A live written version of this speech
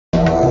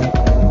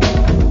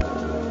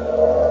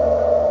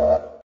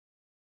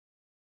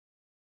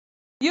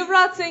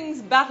Yuvraj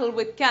Singh's battle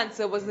with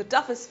cancer was the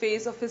toughest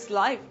phase of his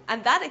life,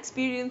 and that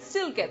experience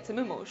still gets him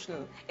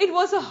emotional. It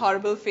was a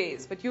horrible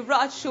phase, but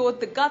Yuvraj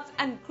showed the guts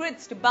and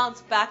grits to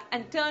bounce back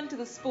and turn to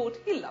the sport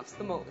he loves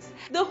the most.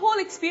 The whole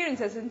experience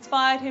has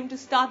inspired him to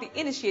start the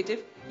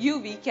initiative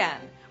YouWeCan,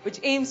 which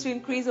aims to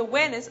increase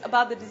awareness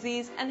about the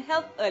disease and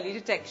help early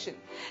detection.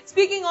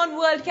 Speaking on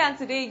World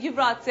Cancer Day,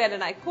 Yuvraj said,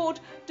 and I quote,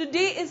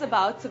 "Today is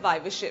about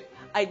survivorship.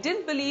 I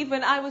didn't believe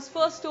when I was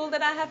first told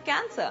that I have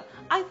cancer.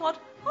 I thought,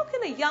 how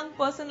can a young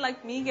person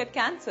like me get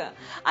cancer?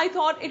 I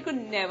thought it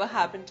could never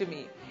happen to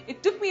me.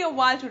 It took me a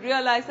while to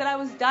realize that I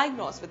was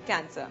diagnosed with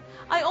cancer.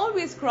 I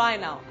always cry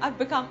now. I've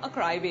become a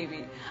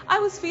crybaby. I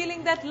was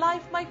feeling that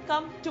life might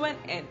come to an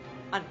end."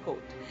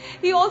 Unquote.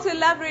 He also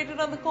elaborated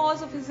on the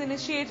cause of his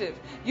initiative.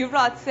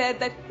 Yuvraj said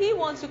that he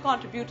wants to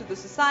contribute to the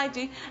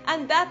society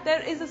and that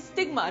there is a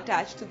stigma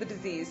attached to the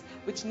disease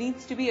which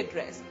needs to be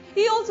addressed.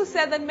 He also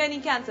said that many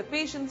cancer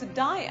patients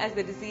die as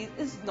the disease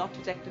is not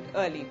detected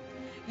early.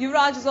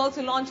 Yuvraj is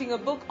also launching a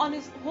book on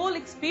his whole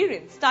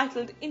experience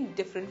titled In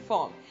Different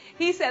Form.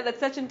 He said that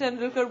Sachin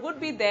Tendulkar would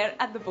be there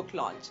at the book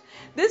launch.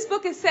 This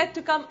book is set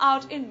to come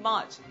out in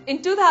March.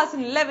 In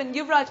 2011,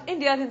 Yuvraj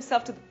India'd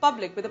himself to the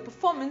public with a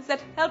performance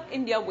that helped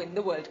India win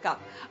the World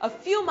Cup. A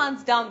few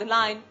months down the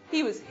line,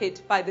 he was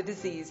hit by the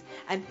disease,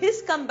 and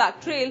his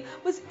comeback trail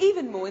was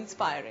even more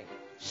inspiring.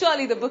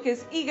 Surely the book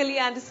is eagerly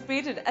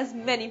anticipated as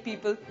many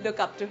people look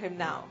up to him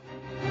now.